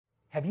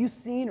Have you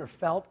seen or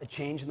felt a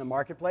change in the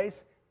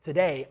marketplace?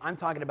 Today, I'm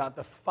talking about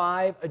the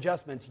 5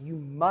 adjustments you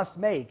must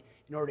make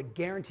in order to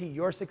guarantee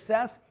your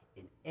success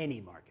in any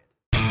market.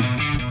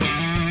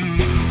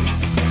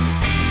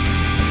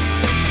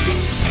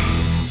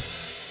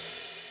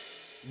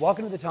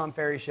 Welcome to the Tom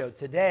Ferry Show.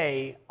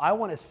 Today, I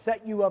want to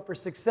set you up for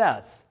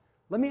success.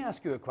 Let me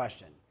ask you a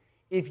question.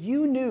 If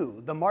you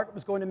knew the market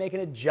was going to make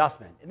an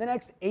adjustment in the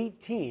next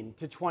 18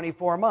 to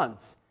 24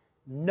 months,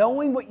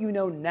 knowing what you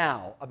know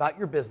now about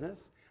your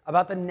business,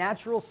 about the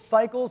natural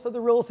cycles of the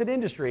real estate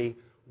industry,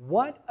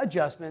 what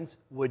adjustments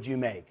would you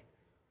make?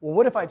 Well,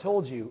 what if I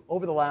told you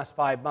over the last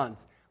 5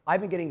 months, I've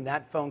been getting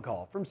that phone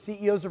call from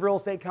CEOs of real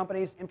estate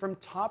companies and from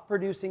top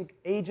producing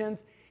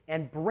agents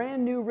and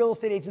brand new real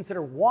estate agents that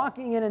are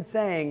walking in and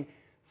saying,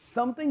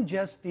 something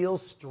just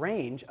feels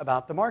strange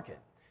about the market.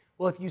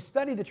 Well, if you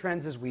study the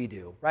trends as we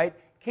do, right?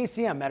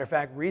 KCM, matter of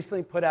fact,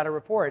 recently put out a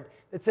report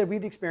that said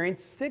we've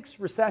experienced 6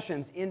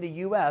 recessions in the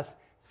US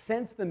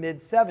since the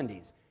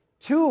mid-70s.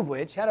 2 of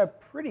which had a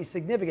pretty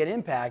significant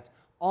impact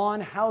on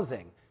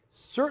housing.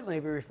 Certainly,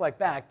 if we reflect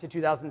back to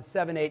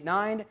 2007, 8,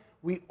 9,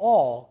 we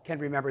all can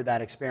remember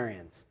that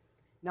experience.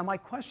 Now, my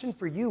question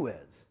for you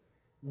is,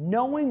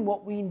 knowing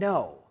what we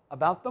know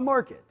about the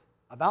market,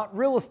 about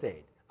real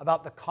estate,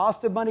 about the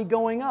cost of money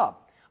going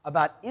up,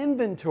 about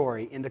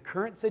inventory in the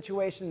current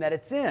situation that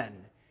it's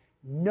in,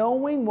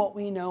 knowing what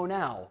we know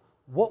now,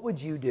 what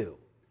would you do?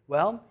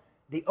 Well,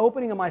 the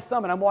opening of my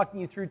summit, I'm walking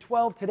you through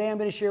 12. Today, I'm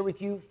going to share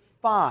with you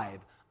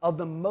 5 of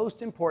the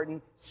most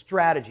important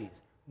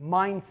strategies,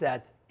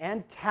 mindsets,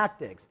 and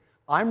tactics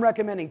I'm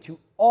recommending to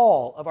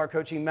all of our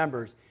coaching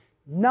members.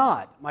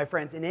 Not, my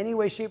friends, in any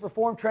way, shape, or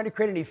form trying to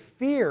create any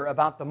fear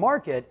about the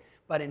market,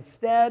 but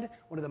instead,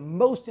 one of the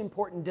most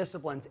important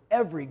disciplines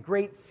every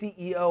great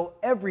CEO,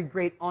 every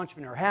great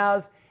entrepreneur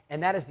has,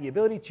 and that is the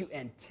ability to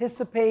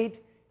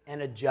anticipate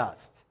and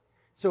adjust.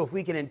 So if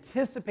we can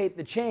anticipate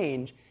the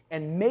change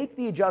and make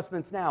the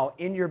adjustments now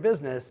in your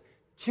business,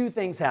 2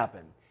 things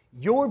happen.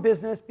 Your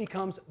business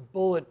becomes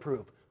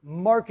bulletproof,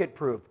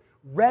 market-proof,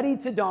 ready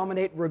to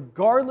dominate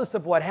regardless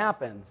of what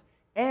happens.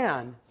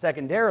 And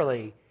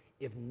secondarily,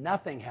 if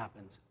nothing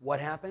happens, what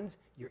happens?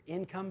 Your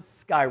income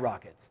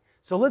skyrockets.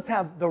 So let's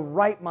have the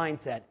right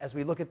mindset as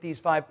we look at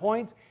these 5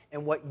 points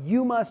and what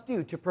you must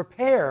do to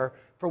prepare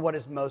for what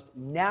is most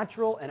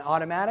natural and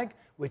automatic,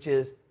 which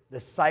is the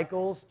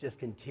cycles just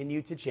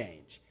continue to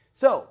change.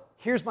 So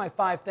here's my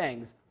 5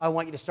 things I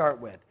want you to start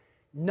with.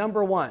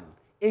 Number 1,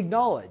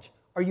 acknowledge.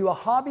 Are you a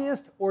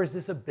hobbyist or is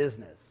this a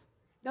business?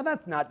 Now,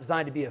 that's not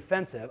designed to be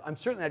offensive. I'm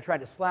certainly not trying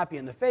to slap you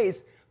in the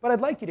face, but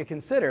I'd like you to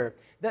consider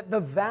that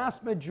the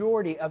vast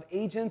majority of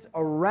agents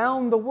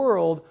around the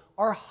world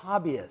are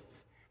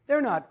hobbyists.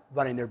 They're not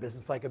running their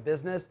business like a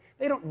business.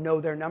 They don't know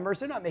their numbers.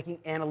 They're not making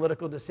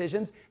analytical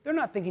decisions. They're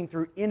not thinking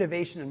through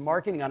innovation and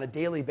marketing on a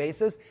daily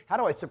basis. How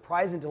do I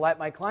surprise and delight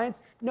my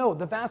clients? No,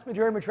 the vast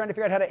majority of them are trying to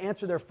figure out how to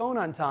answer their phone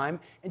on time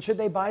and should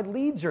they buy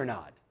leads or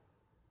not.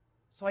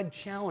 So I'd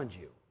challenge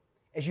you,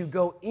 as you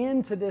go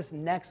into this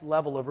next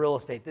level of real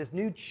estate, this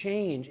new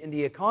change in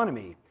the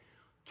economy,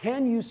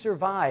 can you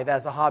survive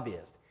as a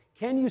hobbyist?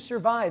 Can you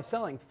survive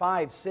selling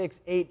 5,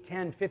 6, 8,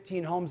 10,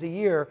 15 homes a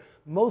year,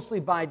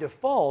 mostly by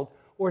default,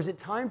 or is it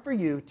time for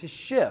you to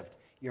shift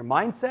your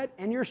mindset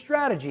and your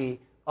strategy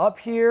up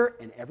here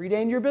and every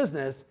day in your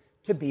business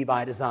to be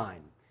by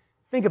design?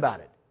 Think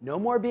about it. No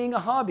more being a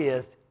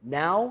hobbyist.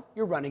 Now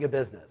you're running a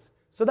business.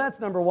 So that's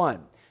number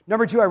 1.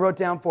 Number 2, I wrote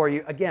down for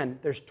you, again,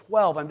 there's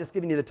 12. I'm just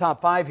giving you the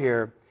top 5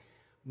 here.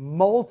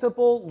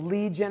 Multiple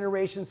lead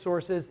generation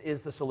sources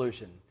is the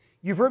solution.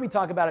 You've heard me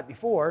talk about it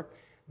before.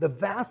 The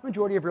vast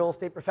majority of real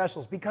estate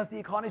professionals, because the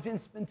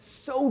economy's been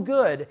so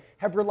good,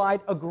 have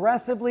relied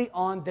aggressively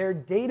on their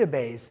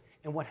database.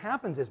 And what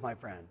happens is, my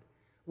friend,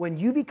 when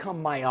you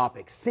become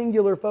myopic,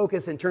 singular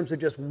focus in terms of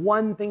just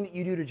one thing that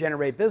you do to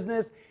generate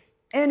business,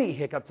 any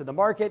hiccup to the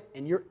market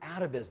and you're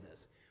out of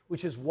business.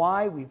 Which is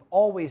why we've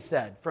always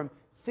said from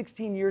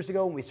 16 years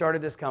ago when we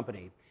started this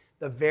company,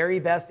 the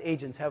very best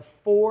agents have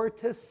 4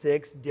 to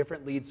 6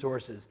 different lead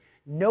sources.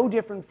 No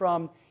different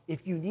from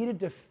if you needed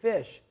to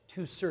fish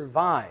to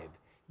survive,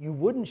 you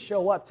wouldn't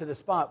show up to the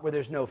spot where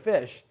there's no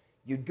fish.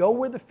 You'd go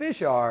where the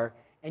fish are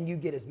and you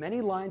get as many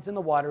lines in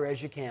the water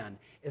as you can,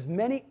 as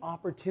many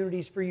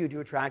opportunities for you to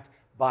attract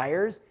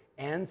buyers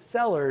and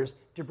sellers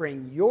to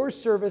bring your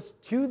service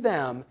to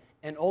them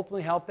and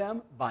ultimately help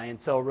them buy and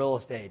sell real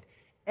estate.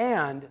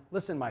 And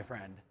listen, my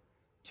friend,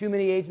 too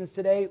many agents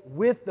today,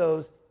 with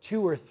those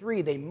 2 or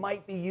 3 they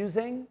might be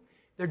using,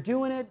 they're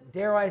doing it,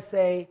 dare I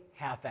say,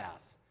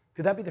 half-ass.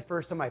 Could that be the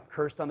first time I've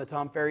cursed on the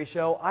Tom Ferry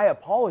Show? I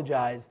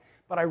apologize,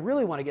 but I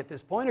really want to get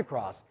this point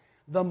across.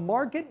 The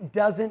market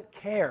doesn't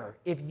care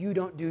if you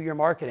don't do your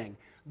marketing.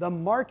 The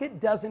market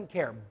doesn't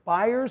care.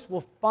 Buyers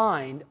will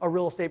find a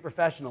real estate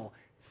professional.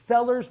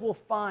 Sellers will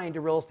find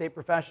a real estate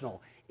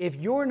professional. If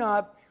you're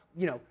not,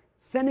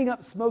 sending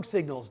up smoke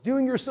signals,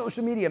 doing your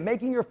social media,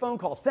 making your phone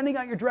calls, sending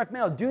out your direct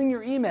mail, doing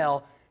your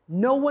email,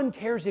 no one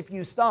cares if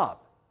you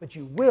stop, but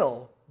you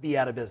will be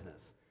out of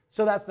business.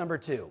 So that's number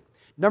 2.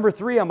 Number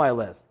 3 on my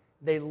list,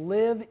 They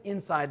live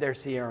inside their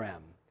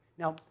CRM.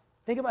 Now,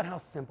 think about how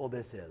simple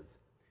this is.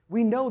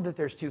 We know that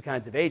there's two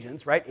kinds of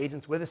agents, right?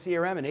 Agents with a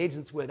CRM and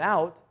agents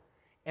without.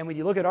 And when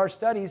you look at our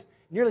studies,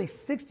 nearly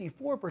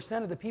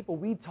 64% of the people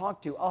we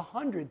talk to,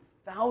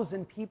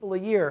 100,000 people a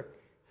year,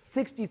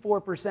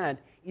 64%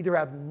 either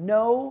have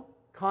no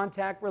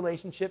contact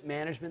relationship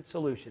management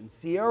solution,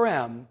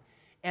 CRM,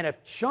 and a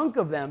chunk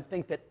of them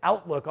think that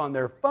Outlook on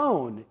their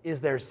phone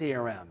is their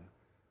CRM.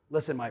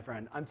 Listen, my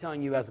friend, I'm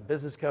telling you as a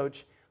business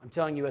coach, I'm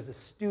telling you as a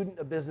student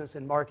of business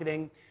and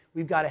marketing,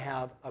 we've got to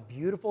have a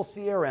beautiful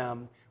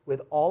CRM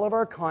with all of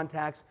our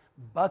contacts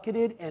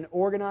bucketed and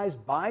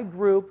organized by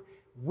group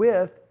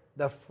with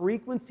the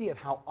frequency of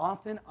how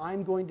often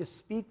I'm going to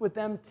speak with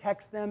them,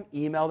 text them,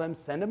 email them,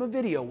 send them a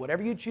video,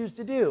 whatever you choose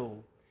to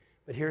do.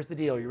 But here's the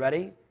deal, you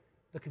ready?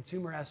 The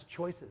consumer has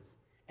choices.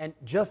 And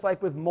just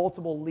like with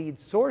multiple lead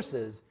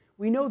sources,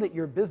 we know that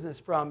your business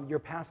from your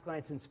past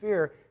clients in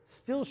Sphere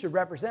still should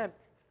represent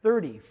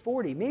 30,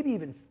 40, maybe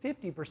even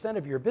 50%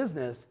 of your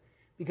business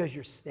because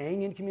you're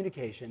staying in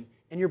communication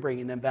and you're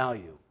bringing them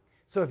value.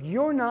 So if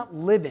you're not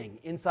living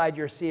inside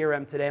your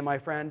CRM today, my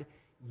friend,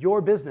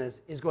 your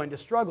business is going to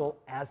struggle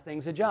as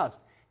things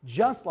adjust.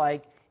 Just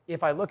like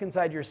if I look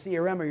inside your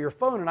CRM or your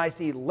phone and I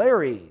see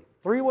Larry,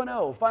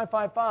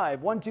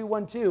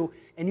 310-555-1212,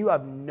 and you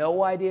have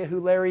no idea who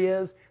Larry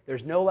is,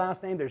 there's no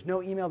last name, there's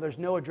no email, there's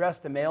no address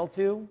to mail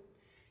to,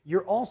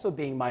 you're also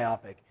being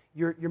myopic.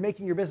 You're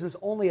making your business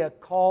only a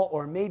call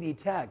or maybe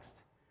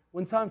text,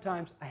 when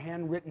sometimes a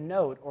handwritten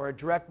note or a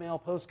direct mail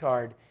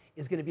postcard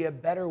is going to be a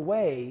better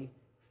way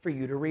for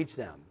you to reach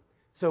them.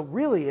 So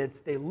really,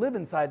 they live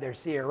inside their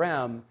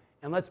CRM,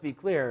 and let's be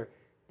clear,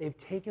 they've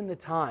taken the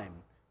time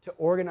to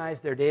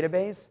organize their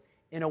database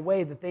in a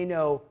way that they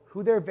know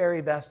who their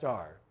very best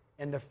are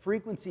and the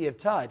frequency of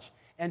touch,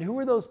 and who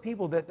are those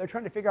people that they're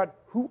trying to figure out,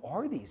 who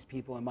are these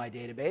people in my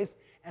database,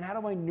 and how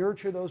do I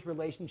nurture those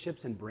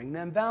relationships and bring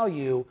them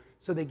value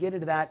so they get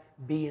into that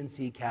B and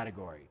C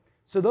category.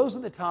 So those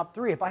are the top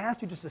three. If I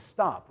asked you just to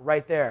stop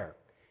right there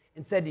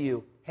and said to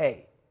you,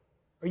 hey,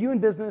 are you in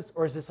business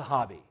or is this a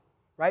hobby?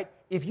 Right?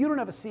 If you don't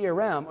have a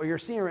CRM or your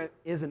CRM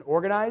isn't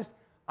organized,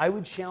 I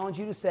would challenge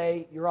you to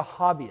say you're a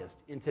hobbyist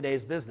in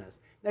today's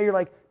business. Now you're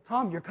like,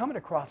 Tom, you're coming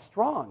across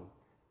strong.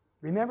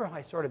 Remember how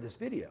I started this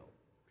video.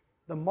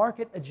 The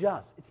market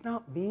adjusts. It's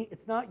not me,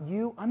 it's not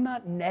you. I'm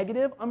not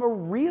negative, I'm a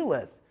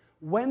realist.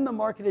 When the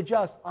market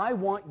adjusts, I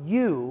want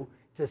you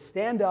to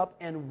stand up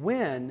and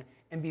win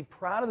and be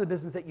proud of the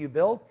business that you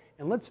built.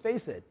 And let's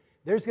face it,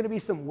 there's going to be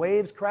some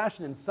waves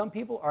crashing and some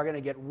people are going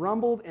to get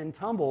rumbled and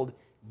tumbled.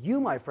 You,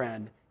 my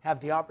friend, have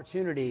the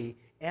opportunity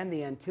and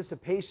the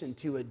anticipation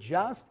to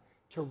adjust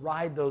to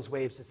ride those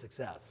waves to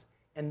success.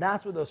 And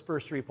that's what those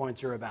first 3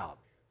 points are about.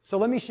 So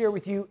let me share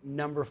with you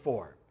number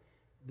 4.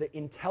 The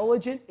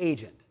intelligent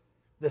agent,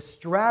 the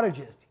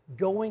strategist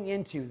going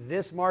into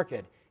this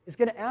market is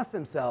going to ask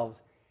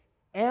themselves,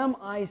 am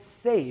I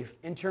safe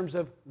in terms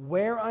of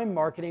where I'm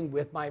marketing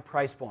with my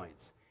price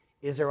points?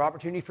 Is there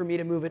opportunity for me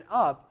to move it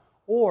up,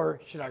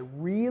 or should I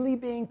really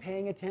be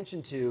paying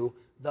attention to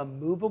the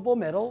movable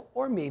middle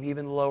or maybe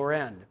even the lower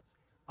end?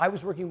 I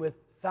was working with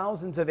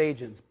thousands of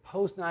agents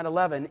post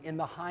 9/11 in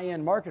the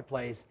high-end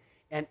marketplace,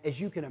 and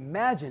as you can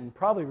imagine,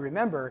 probably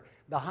remember,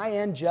 the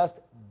high-end just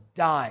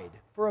died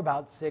for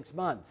about 6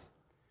 months.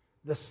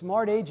 The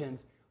smart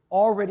agents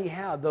already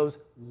had those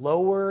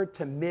lower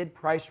to mid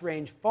price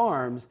range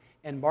farms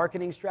and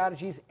marketing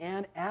strategies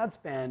and ad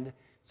spend.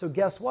 So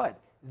guess what?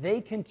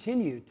 They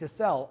continue to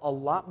sell a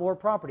lot more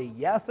property.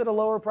 Yes, at a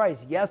lower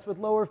price. Yes, with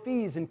lower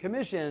fees and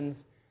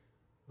commissions.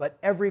 But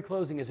every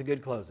closing is a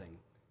good closing.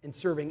 And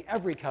serving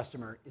every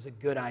customer is a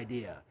good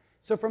idea.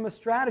 So from a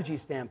strategy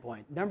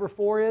standpoint, number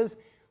 4 is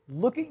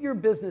look at your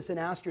business and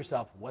ask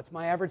yourself, what's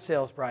my average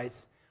sales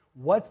price?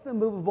 What's the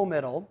movable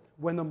middle?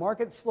 When the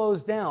market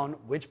slows down,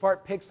 which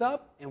part picks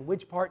up and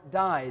which part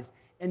dies?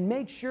 And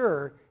make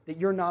sure that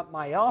you're not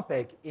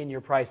myopic in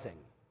your pricing.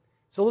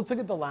 So let's look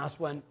at the last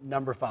one,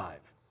 number 5.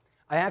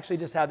 I actually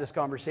just had this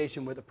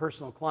conversation with a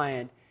personal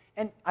client,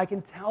 and I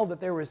can tell that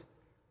there was,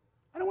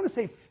 I don't want to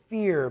say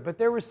fear, but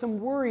there was some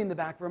worry in the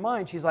back of her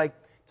mind. She's like,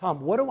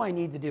 Tom, what do I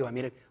need to do? I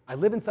mean, I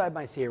live inside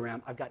my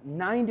CRM. I've got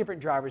 9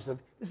 different drivers of,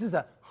 this is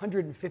a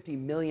 $150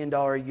 million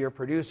a year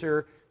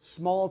producer,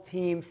 small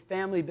team,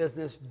 family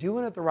business,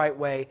 doing it the right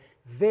way,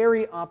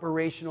 very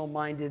operational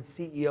minded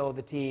CEO of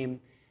the team.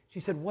 She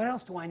said, what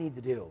else do I need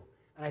to do?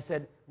 And I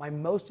said, my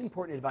most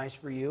important advice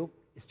for you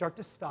is start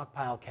to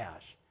stockpile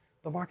cash.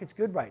 The market's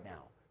good right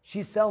now.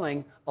 She's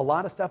selling a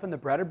lot of stuff in the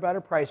bread and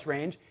butter price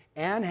range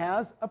and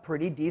has a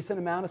pretty decent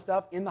amount of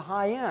stuff in the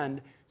high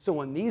end. So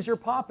when these are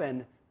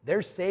popping,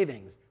 there's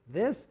savings.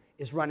 This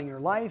is running your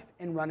life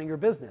and running your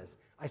business.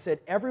 I said,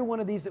 every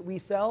one of these that we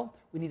sell,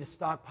 we need to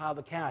stockpile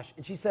the cash.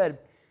 And she said,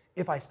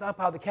 if I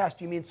stockpile the cash,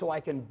 do you mean so I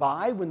can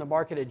buy when the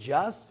market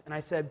adjusts? And I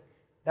said,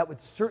 that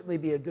would certainly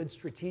be a good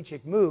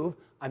strategic move.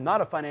 I'm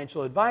not a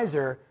financial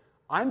advisor.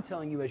 I'm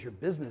telling you as your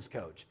business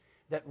coach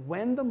that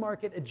when the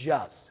market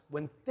adjusts,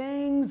 when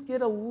things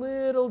get a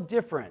little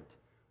different,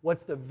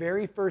 what's the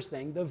very first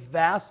thing the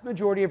vast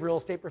majority of real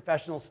estate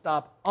professionals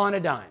stop on a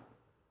dime?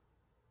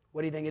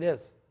 What do you think it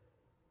is?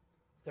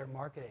 It's their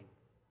marketing.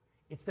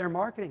 It's their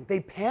marketing. They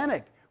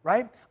panic,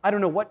 right? I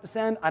don't know what to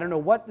send. I don't know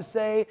what to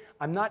say.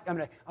 I'm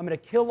going to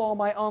kill all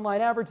my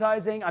online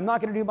advertising. I'm not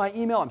going to do my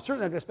email. I'm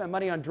certainly not going to spend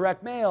money on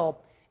direct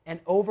mail. And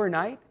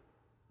overnight,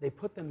 they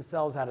put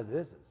themselves out of the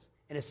business.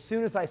 And as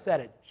soon as I said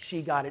it,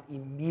 she got it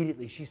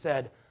immediately. She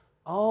said,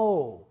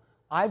 oh,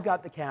 I've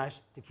got the cash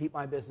to keep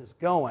my business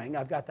going.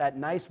 I've got that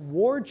nice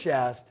war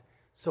chest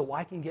so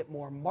I can get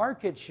more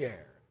market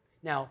share.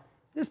 Now,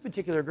 this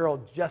particular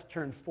girl just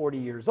turned 40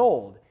 years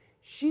old.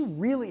 She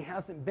really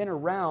hasn't been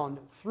around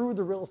through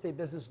the real estate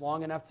business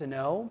long enough to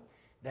know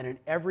that in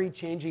every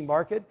changing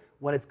market,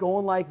 when it's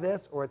going like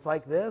this or it's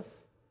like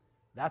this,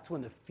 that's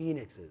when the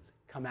phoenixes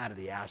come out of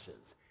the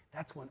ashes.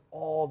 That's when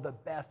all the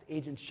best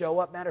agents show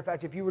up. Matter of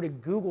fact, if you were to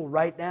Google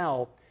right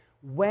now,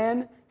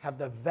 when have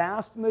the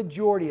vast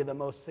majority of the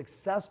most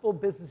successful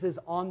businesses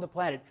on the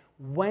planet,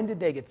 when did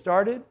they get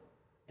started?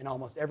 In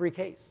almost every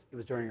case, it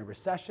was during a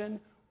recession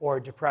or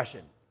a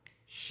depression.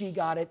 She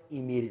got it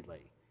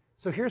immediately.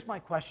 So here's my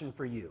question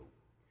for you.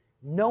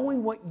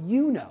 Knowing what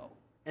you know,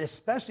 and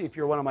especially if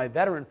you're one of my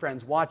veteran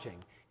friends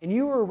watching, and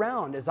you were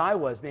around as I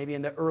was maybe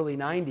in the early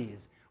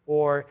 90s,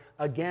 or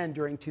again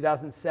during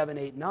 2007,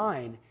 8,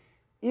 9,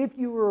 if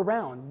you were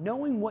around,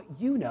 knowing what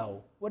you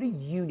know, what do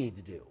you need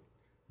to do?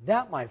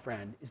 That, my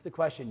friend, is the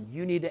question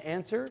you need to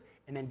answer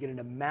and then get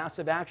into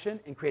massive action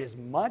and create as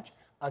much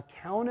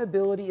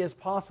accountability as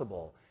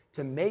possible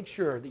to make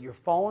sure that you're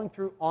following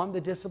through on the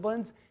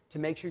disciplines to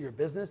make sure your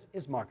business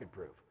is market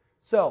proof.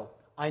 So,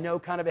 I know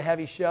kind of a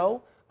heavy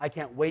show. I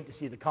can't wait to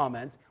see the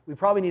comments. We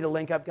probably need to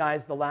link up,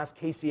 guys, the last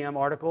KCM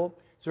article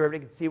so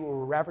everybody can see what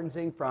we're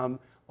referencing from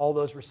all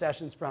those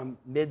recessions from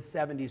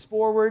mid-70s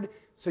forward,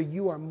 so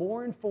you are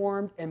more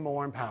informed and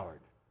more empowered.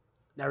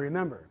 Now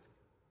remember,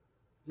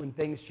 when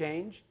things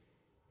change,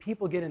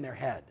 people get in their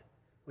head.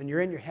 When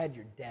you're in your head,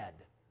 you're dead.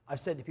 I've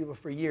said to people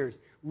for years,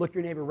 look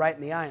your neighbor right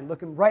in the eye and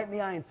look him right in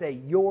the eye and say,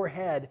 your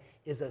head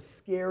is a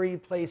scary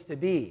place to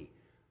be.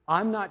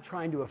 I'm not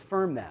trying to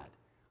affirm that.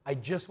 I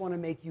just want to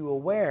make you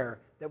aware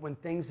that when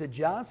things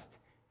adjust,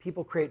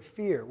 people create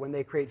fear. When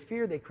they create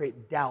fear, they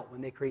create doubt.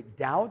 When they create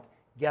doubt,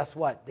 guess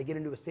what? They get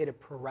into a state of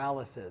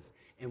paralysis.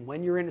 And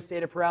when you're in a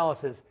state of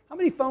paralysis, how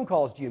many phone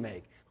calls do you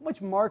make? How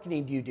much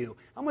marketing do you do?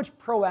 How much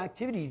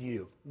proactivity do you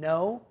do?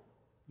 No,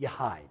 you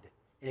hide.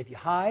 And if you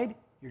hide,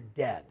 you're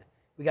dead.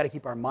 We got to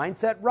keep our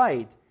mindset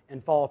right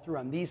and follow through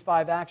on these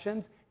 5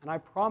 actions. And I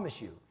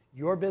promise you,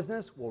 your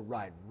business will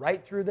ride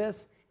right through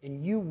this and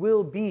you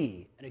will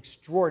be an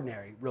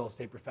extraordinary real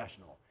estate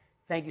professional.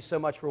 Thank you so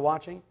much for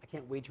watching. I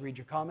can't wait to read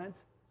your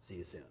comments. See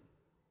you soon.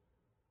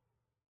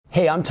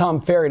 Hey, I'm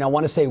Tom Ferry, and I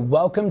want to say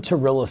welcome to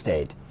real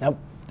estate. Now,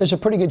 there's a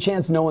pretty good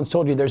chance no one's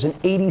told you there's an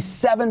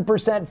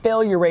 87%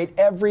 failure rate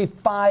every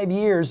 5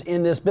 years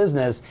in this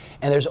business,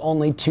 and there's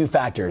only 2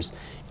 factors.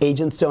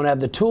 Agents don't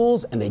have the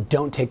tools, and they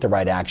don't take the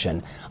right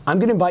action. I'm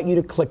going to invite you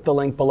to click the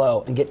link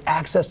below and get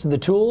access to the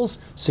tools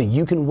so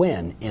you can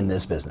win in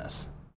this business.